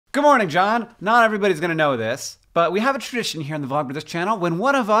Good morning, John. Not everybody's gonna know this, but we have a tradition here on the Vlogbrothers channel. When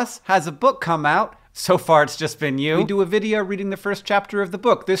one of us has a book come out, so far it's just been you, we do a video reading the first chapter of the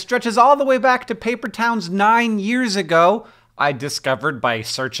book. This stretches all the way back to Paper Towns 9 years ago. I discovered by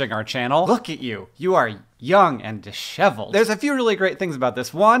searching our channel. Look at you. You are young and disheveled. There's a few really great things about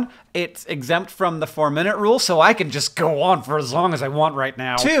this. One, it's exempt from the 4-minute rule, so I can just go on for as long as I want right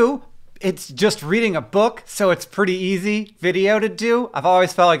now. Two, it's just reading a book, so it's pretty easy video to do. I've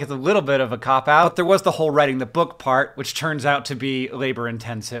always felt like it's a little bit of a cop-out, but there was the whole writing the book part, which turns out to be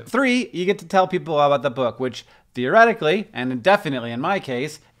labor-intensive. Three, you get to tell people about the book, which theoretically, and definitely in my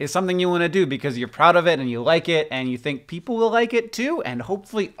case, is something you want to do because you're proud of it and you like it and you think people will like it too, and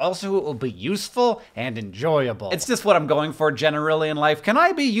hopefully also it will be useful and enjoyable. It's just what I'm going for generally in life. Can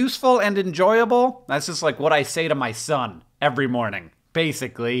I be useful and enjoyable? That's just like what I say to my son every morning.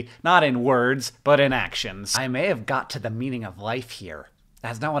 Basically, not in words, but in actions. I may have got to the meaning of life here.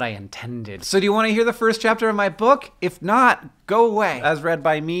 That's not what I intended. So do you want to hear the first chapter of my book? If not, go away. As read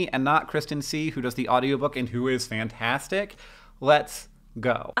by me and not Kristen C., who does the audiobook and who is fantastic. Let's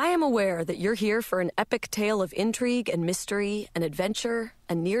go. I am aware that you're here for an epic tale of intrigue and mystery and adventure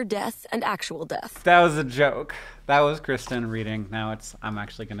and near death and actual death. That was a joke. That was Kristen reading. Now I'm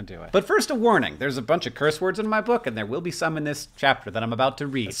actually gonna do it. But first, a warning. There's a bunch of curse words in my book, and there will be some in this chapter that I'm about to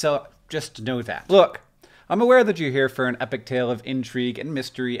read. So just know that. Look, I'm aware that you're here for an epic tale of intrigue and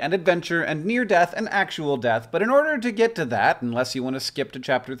mystery and adventure and near death and actual death, but in order to get to that, unless you want to skip to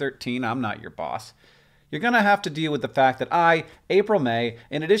chapter 13, I'm not your boss. You're gonna have to deal with the fact that I, April May,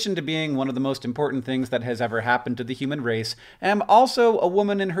 in addition to being one of the most important things that has ever happened to the human race, am also a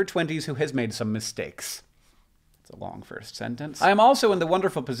woman in her 20s who has made some mistakes. It's a long first sentence. I am also in the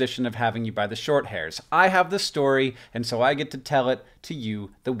wonderful position of having you by the short hairs. I have the story, and so I get to tell it to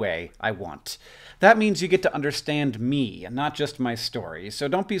you the way I want. That means you get to understand me, and not just my story, so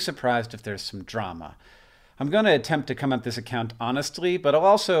don't be surprised if there's some drama. I'm going to attempt to come at this account honestly, but I'll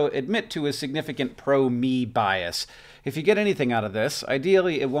also admit to a significant pro-me bias. If you get anything out of this,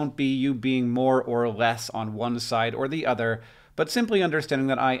 ideally it won't be you being more or less on one side or the other, but simply understanding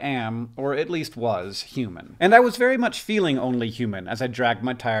that I am, or at least was, human. And I was very much feeling only human as I dragged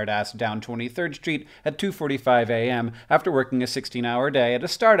my tired ass down 23rd Street at 2:45 a.m. after working a 16-hour day at a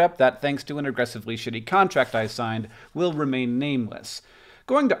startup that, thanks to an aggressively shitty contract I signed, will remain nameless.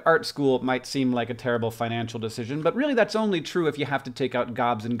 Going to art school might seem like a terrible financial decision, but really that's only true if you have to take out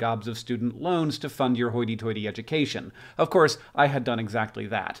gobs and gobs of student loans to fund your hoity-toity education. Of course, I had done exactly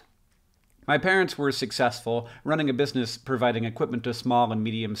that. My parents were successful, running a business providing equipment to small and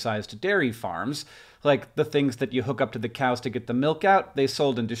medium-sized dairy farms. Like the things that you hook up to the cows to get the milk out, they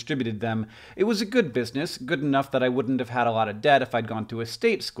sold and distributed them. It was a good business, good enough that I wouldn't have had a lot of debt if I'd gone to a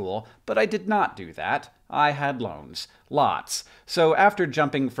state school, but I did not do that. I had loans. Lots. So after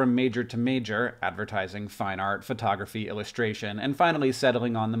jumping from major to major, advertising, fine art, photography, illustration, and finally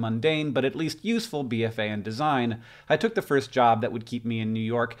settling on the mundane but at least useful BFA in design, I took the first job that would keep me in New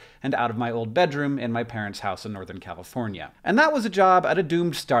York and out of my old bedroom in my parents' house in Northern California. And that was a job at a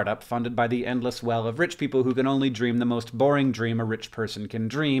doomed startup funded by the endless well of rich people who can only dream the most boring dream a rich person can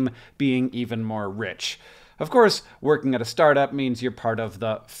dream, being even more rich. Of course, working at a startup means you're part of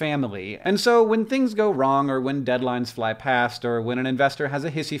the family, and so when things go wrong, or when deadlines fly past, or when an investor has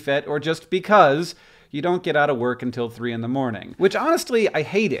a hissy fit, or just because, you don't get out of work until 3 in the morning. Which honestly, I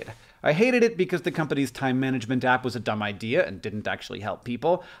hated. I hated it because the company's time management app was a dumb idea and didn't actually help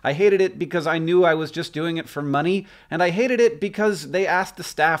people. I hated it because I knew I was just doing it for money. And I hated it because they asked the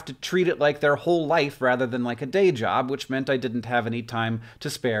staff to treat it like their whole life rather than like a day job, which meant I didn't have any time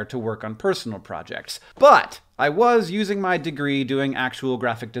to spare to work on personal projects. But I was using my degree doing actual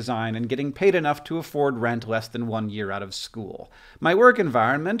graphic design and getting paid enough to afford rent less than 1 year out of school. My work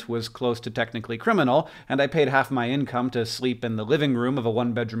environment was close to technically criminal, and I paid half my income to sleep in the living room of a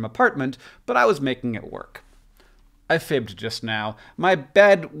 1-bedroom apartment, but I was making it work. I fibbed just now. My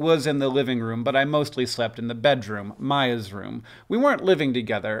bed was in the living room, but I mostly slept in the bedroom, Maya's room. We weren't living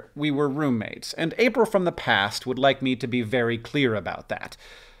together, we were roommates, and April from the past would like me to be very clear about that.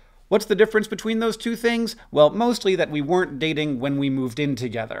 What's the difference between those two things? Well, mostly that we weren't dating when we moved in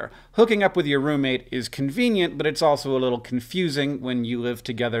together. Hooking up with your roommate is convenient, but it's also a little confusing when you live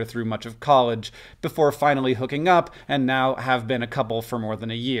together through much of college, before finally hooking up, and now have been a couple for more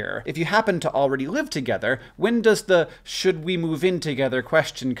than a year. If you happen to already live together, when does the "should we move in together"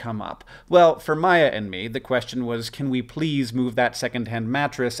 question come up? Well, for Maya and me, the question was, can we please move that secondhand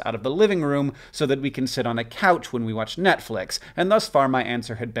mattress out of the living room so that we can sit on a couch when we watch Netflix? And thus far my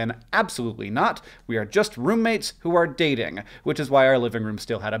answer had been, absolutely not. We are just roommates who are dating, which is why our living room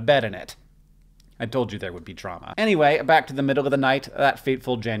still had a bed in it. I told you there would be drama. Anyway, back to the middle of the night, that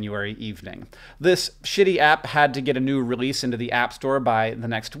fateful January evening. This shitty app had to get a new release into the App Store by the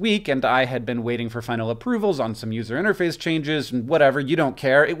next week, and I had been waiting for final approvals on some user interface changes, and whatever, you don't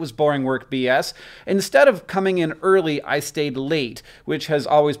care, it was boring work BS. Instead of coming in early, I stayed late, which has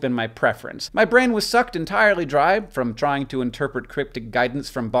always been my preference. My brain was sucked entirely dry from trying to interpret cryptic guidance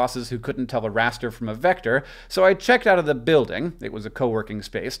from bosses who couldn't tell a raster from a vector, so I checked out of the building, it was a co-working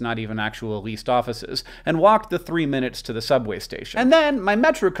space, not even actual leased offices, and walked the 3 minutes to the subway station. And then my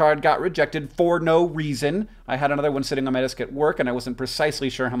Metro card got rejected for no reason. I had another one sitting on my desk at work, and I wasn't precisely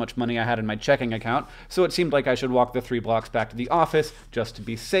sure how much money I had in my checking account, so it seemed like I should walk the 3 blocks back to the office just to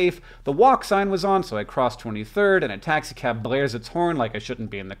be safe. The walk sign was on, so I crossed 23rd, and a taxi cab blares its horn like I shouldn't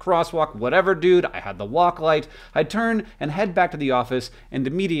be in the crosswalk. Whatever, dude, I had the walk light. I turn and head back to the office, and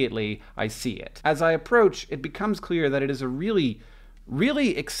immediately I see it. As I approach, it becomes clear that it is a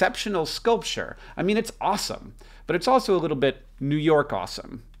really exceptional sculpture. I mean, it's awesome, but it's also a little bit New York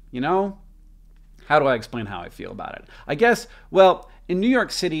awesome, you know? How do I explain how I feel about it? I guess, well, in New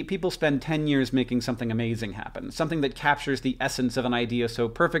York City, people spend 10 years making something amazing happen, something that captures the essence of an idea so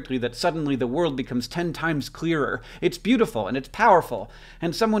perfectly that suddenly the world becomes 10 times clearer. It's beautiful and it's powerful,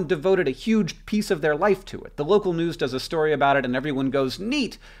 and someone devoted a huge piece of their life to it. The local news does a story about it and everyone goes,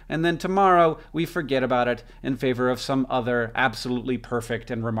 neat, and then tomorrow we forget about it in favor of some other absolutely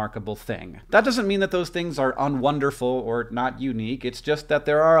perfect and remarkable thing. That doesn't mean that those things are unwonderful or not unique, it's just that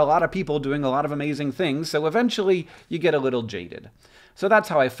there are a lot of people doing a lot of amazing things, so eventually you get a little jaded. So that's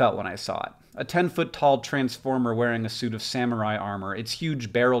how I felt when I saw it. A 10-foot-tall transformer wearing a suit of samurai armor, its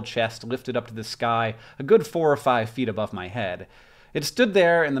huge barrel chest lifted up to the sky, a good 4 or 5 feet above my head. It stood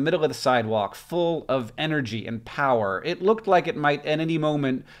there in the middle of the sidewalk, full of energy and power. It looked like it might at any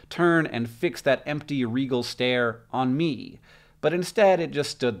moment turn and fix that empty, regal stare on me. But instead, it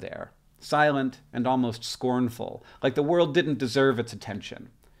just stood there, silent and almost scornful, like the world didn't deserve its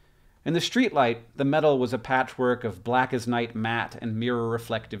attention. In the streetlight, the metal was a patchwork of black-as-night matte and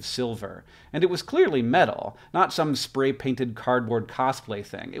mirror-reflective silver, and it was clearly metal, not some spray-painted cardboard cosplay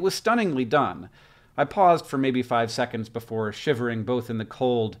thing. It was stunningly done. I paused for maybe 5 seconds before shivering both in the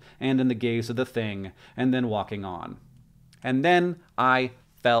cold and in the gaze of the thing, and then walking on. And then I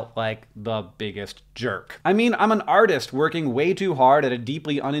felt like the biggest jerk. I mean, I'm an artist working way too hard at a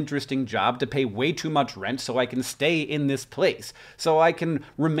deeply uninteresting job to pay way too much rent so I can stay in this place, so I can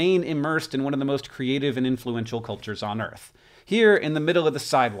remain immersed in one of the most creative and influential cultures on Earth. Here, in the middle of the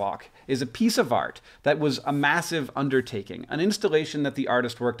sidewalk, is a piece of art that was a massive undertaking, an installation that the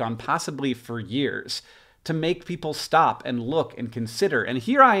artist worked on possibly for years, to make people stop and look and consider. And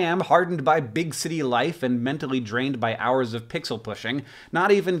here I am, hardened by big city life and mentally drained by hours of pixel pushing,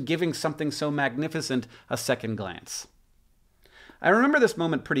 not even giving something so magnificent a second glance. I remember this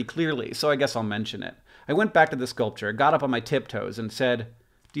moment pretty clearly, so I guess I'll mention it. I went back to the sculpture, got up on my tiptoes, and said,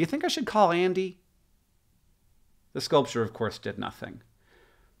 "Do you think I should call Andy?" The sculpture, of course, did nothing.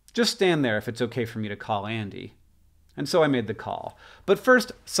 "Just stand there if it's okay for me to call Andy." And so I made the call. But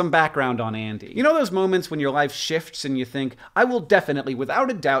first, some background on Andy. You know those moments when your life shifts and you think, I will definitely,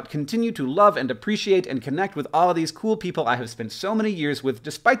 without a doubt, continue to love and appreciate and connect with all of these cool people I have spent so many years with,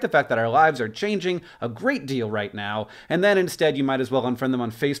 despite the fact that our lives are changing a great deal right now, and then instead you might as well unfriend them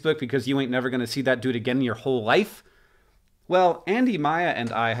on Facebook because you ain't never going to see that dude again in your whole life? Well, Andy, Maya,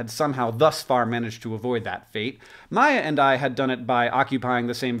 and I had somehow thus far managed to avoid that fate. Maya and I had done it by occupying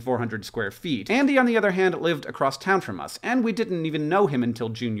the same 400 square feet. Andy, on the other hand, lived across town from us, and we didn't even know him until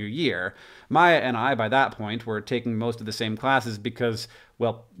junior year. Maya and I, by that point, were taking most of the same classes because,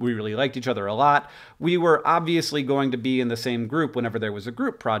 well, we really liked each other a lot. We were obviously going to be in the same group whenever there was a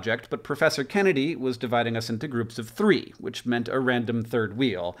group project, but Professor Kennedy was dividing us into groups of 3, which meant a random third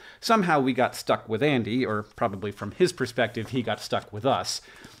wheel. Somehow we got stuck with Andy, or probably from his perspective, he got stuck with us.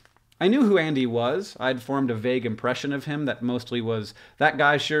 I knew who Andy was. I'd formed a vague impression of him that mostly was, that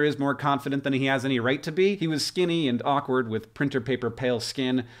guy sure is more confident than he has any right to be. He was skinny and awkward with printer paper pale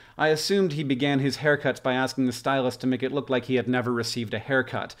skin. I assumed he began his haircuts by asking the stylist to make it look like he had never received a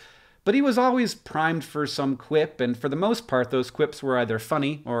haircut. But he was always primed for some quip, and for the most part, those quips were either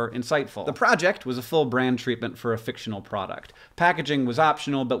funny or insightful. The project was a full brand treatment for a fictional product. Packaging was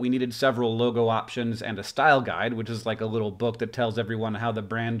optional, but we needed several logo options and a style guide, which is like a little book that tells everyone how the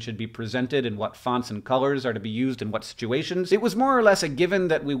brand should be presented and what fonts and colors are to be used in what situations. It was more or less a given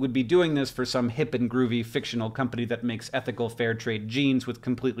that we would be doing this for some hip and groovy fictional company that makes ethical fair trade jeans with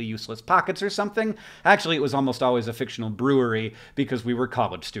completely useless pockets or something. Actually, it was almost always a fictional brewery because we were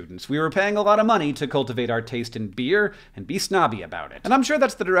college students. We were paying a lot of money to cultivate our taste in beer and be snobby about it. And I'm sure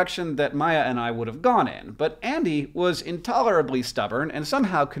that's the direction that Maya and I would have gone in, but Andy was intolerably stubborn and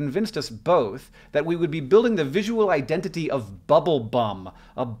somehow convinced us both that we would be building the visual identity of Bubble Bum,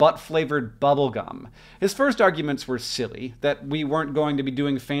 a butt-flavored bubblegum. His first arguments were silly, that we weren't going to be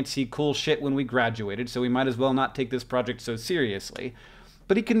doing fancy cool shit when we graduated, so we might as well not take this project so seriously.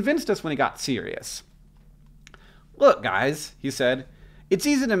 But he convinced us when he got serious. "Look, guys," he said, "it's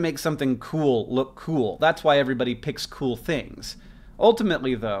easy to make something cool look cool. That's why everybody picks cool things.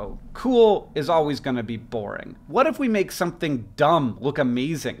 Ultimately, though, cool is always going to be boring. What if we make something dumb look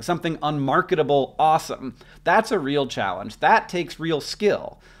amazing, something unmarketable awesome? That's a real challenge. That takes real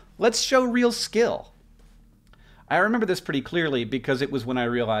skill. Let's show real skill." I remember this pretty clearly because it was when I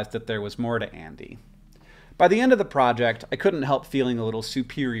realized that there was more to Andy. By the end of the project, I couldn't help feeling a little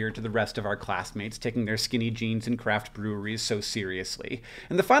superior to the rest of our classmates taking their skinny jeans and craft breweries so seriously.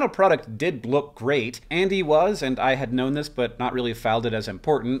 And the final product did look great. Andy was, and I had known this but not really filed it as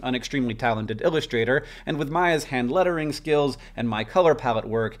important, an extremely talented illustrator, and with Maya's hand lettering skills and my color palette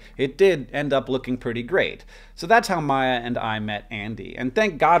work, it did end up looking pretty great. So that's how Maya and I met Andy. And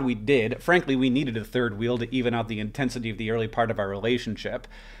thank God we did. Frankly, we needed a third wheel to even out the intensity of the early part of our relationship.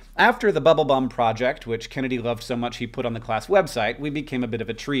 After the Bubble Bum project, which Kennedy loved so much he put on the class website, we became a bit of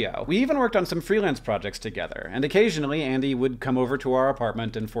a trio. We even worked on some freelance projects together, and occasionally Andy would come over to our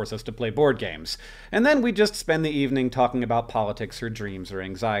apartment and force us to play board games. And then we'd just spend the evening talking about politics or dreams or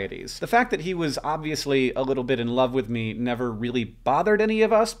anxieties. The fact that he was obviously a little bit in love with me never really bothered any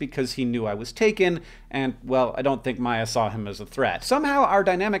of us because he knew I was taken, and, well, I don't think Maya saw him as a threat. Somehow our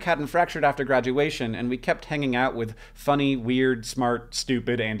dynamic hadn't fractured after graduation, and we kept hanging out with funny, weird, smart,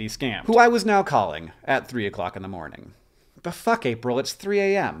 stupid Andy Scamp, who I was now calling at 3 o'clock in the morning. But fuck, April, it's 3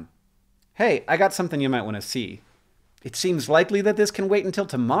 a.m. "Hey, I got something you might want to see." "It seems likely that this can wait until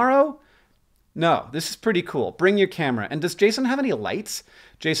tomorrow?" "No, this is pretty cool. Bring your camera. And does Jason have any lights?"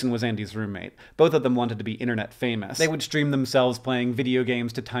 Jason was Andy's roommate. Both of them wanted to be internet famous. They would stream themselves playing video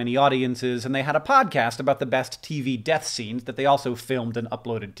games to tiny audiences, and they had a podcast about the best TV death scenes that they also filmed and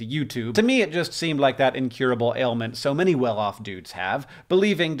uploaded to YouTube. To me, it just seemed like that incurable ailment so many well-off dudes have,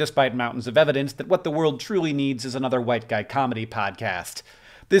 believing, despite mountains of evidence, that what the world truly needs is another white guy comedy podcast.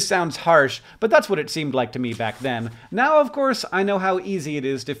 This sounds harsh, but that's what it seemed like to me back then. Now, of course, I know how easy it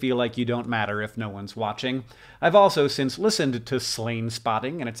is to feel like you don't matter if no one's watching. I've also since listened to Slain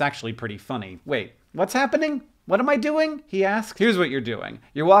Spotting, and it's actually pretty funny. Wait, what's happening? What am I doing? He asked. Here's what you're doing.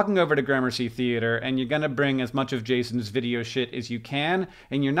 You're walking over to Gramercy Theater, and you're gonna bring as much of Jason's video shit as you can,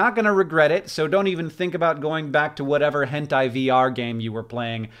 and you're not gonna regret it, so don't even think about going back to whatever hentai VR game you were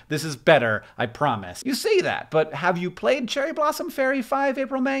playing. This is better, I promise. You say that, but have you played Cherry Blossom Fairy 5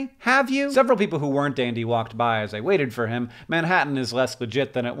 April May? Have you? Several people who weren't Andy walked by as I waited for him. Manhattan is less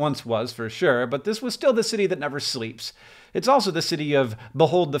legit than it once was, for sure, but this was still the city that never sleeps. It's also the city of,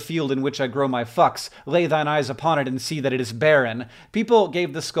 "Behold the field in which I grow my fucks, lay thine eyes upon it and see that it is barren." People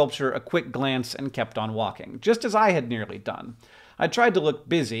gave the sculpture a quick glance and kept on walking, just as I had nearly done. I tried to look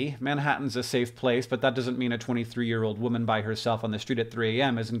busy. Manhattan's a safe place, but that doesn't mean a 23-year-old woman by herself on the street at 3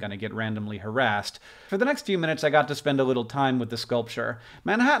 a.m. isn't going to get randomly harassed. For the next few minutes, I got to spend a little time with the sculpture.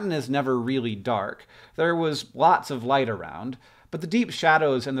 Manhattan is never really dark. There was lots of light around, but the deep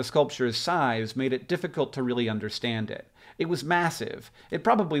shadows and the sculpture's size made it difficult to really understand it. It was massive. It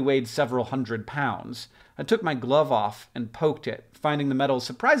probably weighed several hundred pounds. I took my glove off and poked it, finding the metal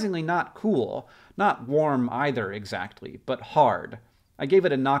surprisingly not cool, not warm either exactly, but hard. I gave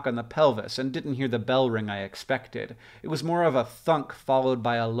it a knock on the pelvis and didn't hear the bell ring I expected. It was more of a thunk followed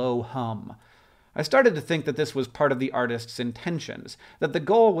by a low hum. I started to think that this was part of the artist's intentions, that the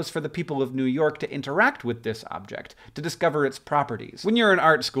goal was for the people of New York to interact with this object, to discover its properties. When you're in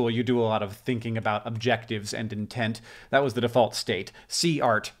art school, you do a lot of thinking about objectives and intent. That was the default state. See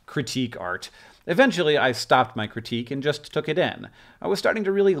art, critique art. Eventually, I stopped my critique and just took it in. I was starting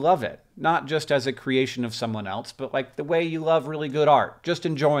to really love it, not just as a creation of someone else, but like the way you love really good art, just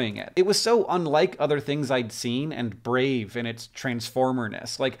enjoying it. It was so unlike other things I'd seen and brave in its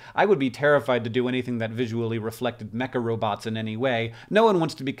transformerness. Like, I would be terrified to do anything that visually reflected mecha robots in any way. No one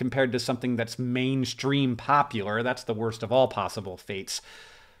wants to be compared to something that's mainstream popular. That's the worst of all possible fates.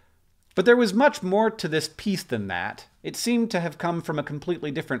 But there was much more to this piece than that. It seemed to have come from a completely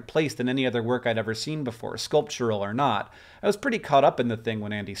different place than any other work I'd ever seen before, sculptural or not. I was pretty caught up in the thing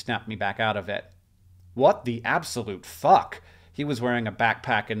when Andy snapped me back out of it. What the absolute fuck? He was wearing a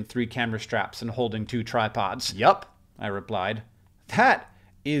backpack and 3 camera straps and holding 2 tripods. Yup, I replied. That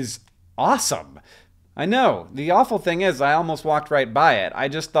is awesome. I know. The awful thing is I almost walked right by it. I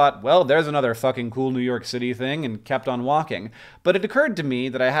just thought, well, there's another fucking cool New York City thing, and kept on walking. But it occurred to me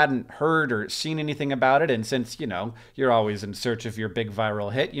that I hadn't heard or seen anything about it, and since, you're always in search of your big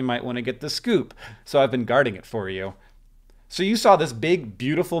viral hit, you might want to get the scoop. So I've been guarding it for you. So you saw this big,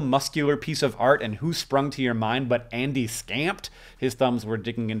 beautiful, muscular piece of art, and who sprung to your mind but Andy Scamped? His thumbs were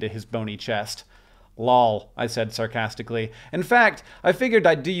digging into his bony chest. Lol, I said sarcastically. In fact, I figured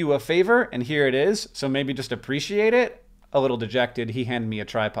I'd do you a favor, and here it is, so maybe just appreciate it? A little dejected, he handed me a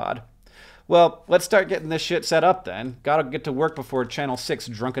tripod. Well, let's start getting this shit set up then. Gotta get to work before Channel 6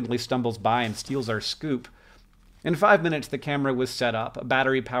 drunkenly stumbles by and steals our scoop. In 5 minutes, the camera was set up, a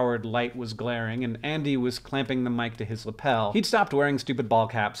battery-powered light was glaring, and Andy was clamping the mic to his lapel. He'd stopped wearing stupid ball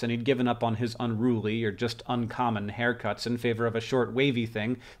caps, and he'd given up on his unruly, or just uncommon, haircuts in favor of a short, wavy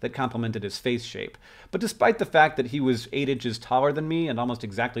thing that complemented his face shape. But despite the fact that he was 8 inches taller than me and almost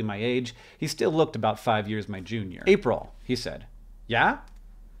exactly my age, he still looked about 5 years my junior. April, he said. Yeah?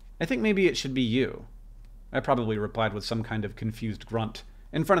 I think maybe it should be you. I probably replied with some kind of confused grunt.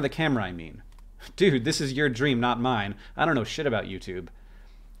 In front of the camera, I mean. Dude, this is your dream, not mine. I don't know shit about YouTube.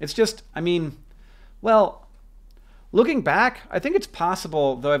 It's just, well, looking back, I think it's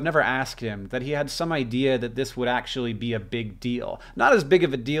possible, though I've never asked him, that he had some idea that this would actually be a big deal. Not as big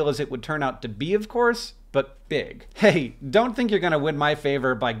of a deal as it would turn out to be, of course, but big. Hey, don't think you're gonna win my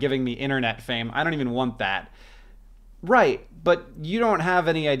favor by giving me internet fame. I don't even want that. Right, but you don't have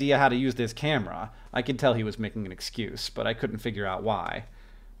any idea how to use this camera. I could tell he was making an excuse, but I couldn't figure out why.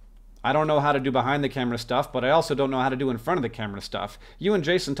 I don't know how to do behind the camera stuff, but I also don't know how to do in front of the camera stuff. You and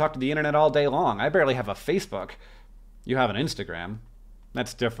Jason talk to the internet all day long. I barely have a Facebook. You have an Instagram.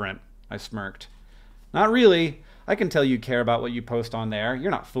 That's different, I smirked. Not really. I can tell you care about what you post on there.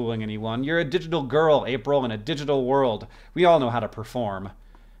 You're not fooling anyone. You're a digital girl, April, in a digital world. We all know how to perform.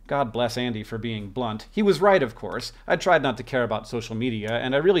 God bless Andy for being blunt. He was right, of course. I tried not to care about social media,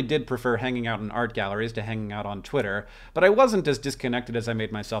 and I really did prefer hanging out in art galleries to hanging out on Twitter, but I wasn't as disconnected as I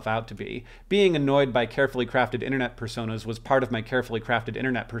made myself out to be. Being annoyed by carefully crafted internet personas was part of my carefully crafted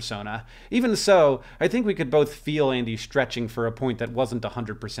internet persona. Even so, I think we could both feel Andy stretching for a point that wasn't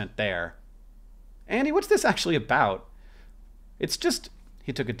 100% there. Andy, what's this actually about? It's just...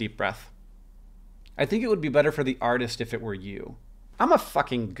 He took a deep breath. I think it would be better for the artist if it were you. I'm a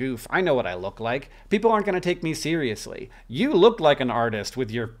fucking goof. I know what I look like. People aren't going to take me seriously. You look like an artist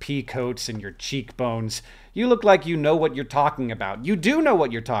with your pea coats and your cheekbones. You look like you know what you're talking about. You do know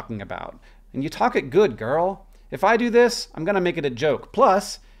what you're talking about. And you talk it good, girl. If I do this, I'm going to make it a joke.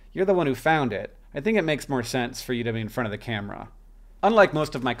 Plus, you're the one who found it. I think it makes more sense for you to be in front of the camera. Unlike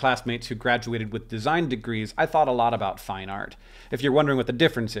most of my classmates who graduated with design degrees, I thought a lot about fine art. If you're wondering what the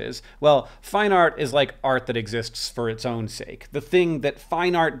difference is, well, fine art is like art that exists for its own sake. The thing that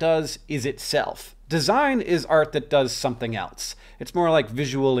fine art does is itself. Design is art that does something else. It's more like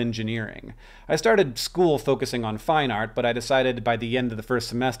visual engineering. I started school focusing on fine art, but I decided by the end of the first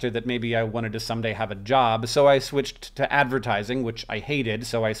semester that maybe I wanted to someday have a job, so I switched to advertising, which I hated,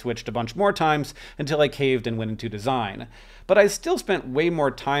 so I switched a bunch more times until I caved and went into design. But I still spent way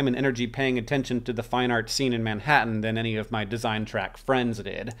more time and energy paying attention to the fine art scene in Manhattan than any of my design track friends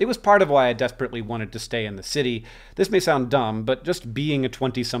did. It was part of why I desperately wanted to stay in the city. This may sound dumb, but just being a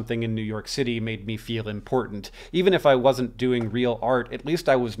 20-something in New York City made me feel important. Even if I wasn't doing real art, at least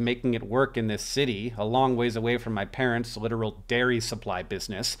I was making it work in this city, a long ways away from my parents' literal dairy supply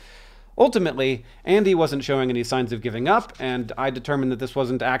business. Ultimately, Andy wasn't showing any signs of giving up, and I determined that this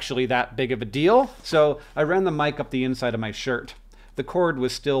wasn't actually that big of a deal, so I ran the mic up the inside of my shirt. The cord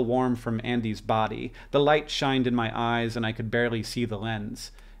was still warm from Andy's body. The light shined in my eyes, and I could barely see the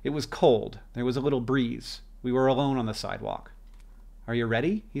lens. It was cold. There was a little breeze. We were alone on the sidewalk. "Are you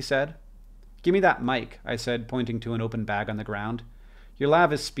ready?" he said. "Give me that mic," I said, pointing to an open bag on the ground. "Your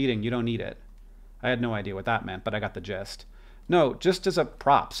lav is speeding. You don't need it." I had no idea what that meant, but I got the gist. "No, just as a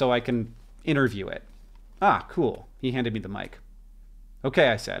prop, so I can interview it." "Ah, cool." He handed me the mic. "Okay,"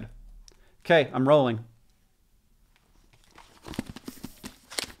 I said. "Okay, I'm rolling."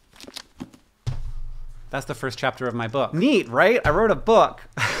 That's the first chapter of my book. Neat, right? I wrote a book.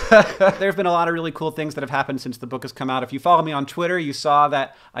 There have been a lot of really cool things that have happened since the book has come out. If you follow me on Twitter, you saw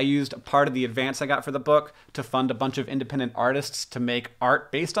that I used a part of the advance I got for the book to fund a bunch of independent artists to make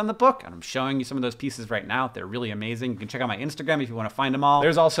art based on the book. And I'm showing you some of those pieces right now. They're really amazing. You can check out my Instagram if you want to find them all.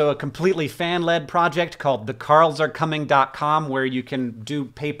 There's also a completely fan-led project called thecarlsarecoming.com where you can do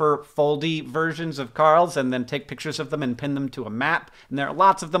paper foldy versions of Carls and then take pictures of them and pin them to a map. And there are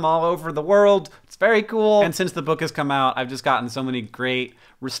lots of them all over the world. It's very cool. And since the book has come out, I've just gotten so many great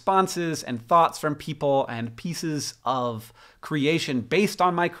responses and thoughts from people and pieces of creation based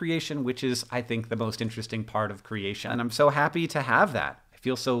on my creation, which is, I think, the most interesting part of creation. And I'm so happy to have that. I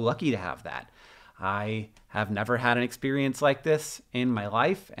feel so lucky to have that. I have never had an experience like this in my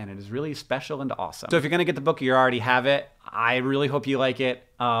life, and it is really special and awesome. So if you're gonna get the book, you already have it. I really hope you like it,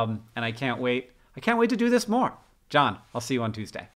 and I can't wait. I can't wait to do this more. John, I'll see you on Tuesday.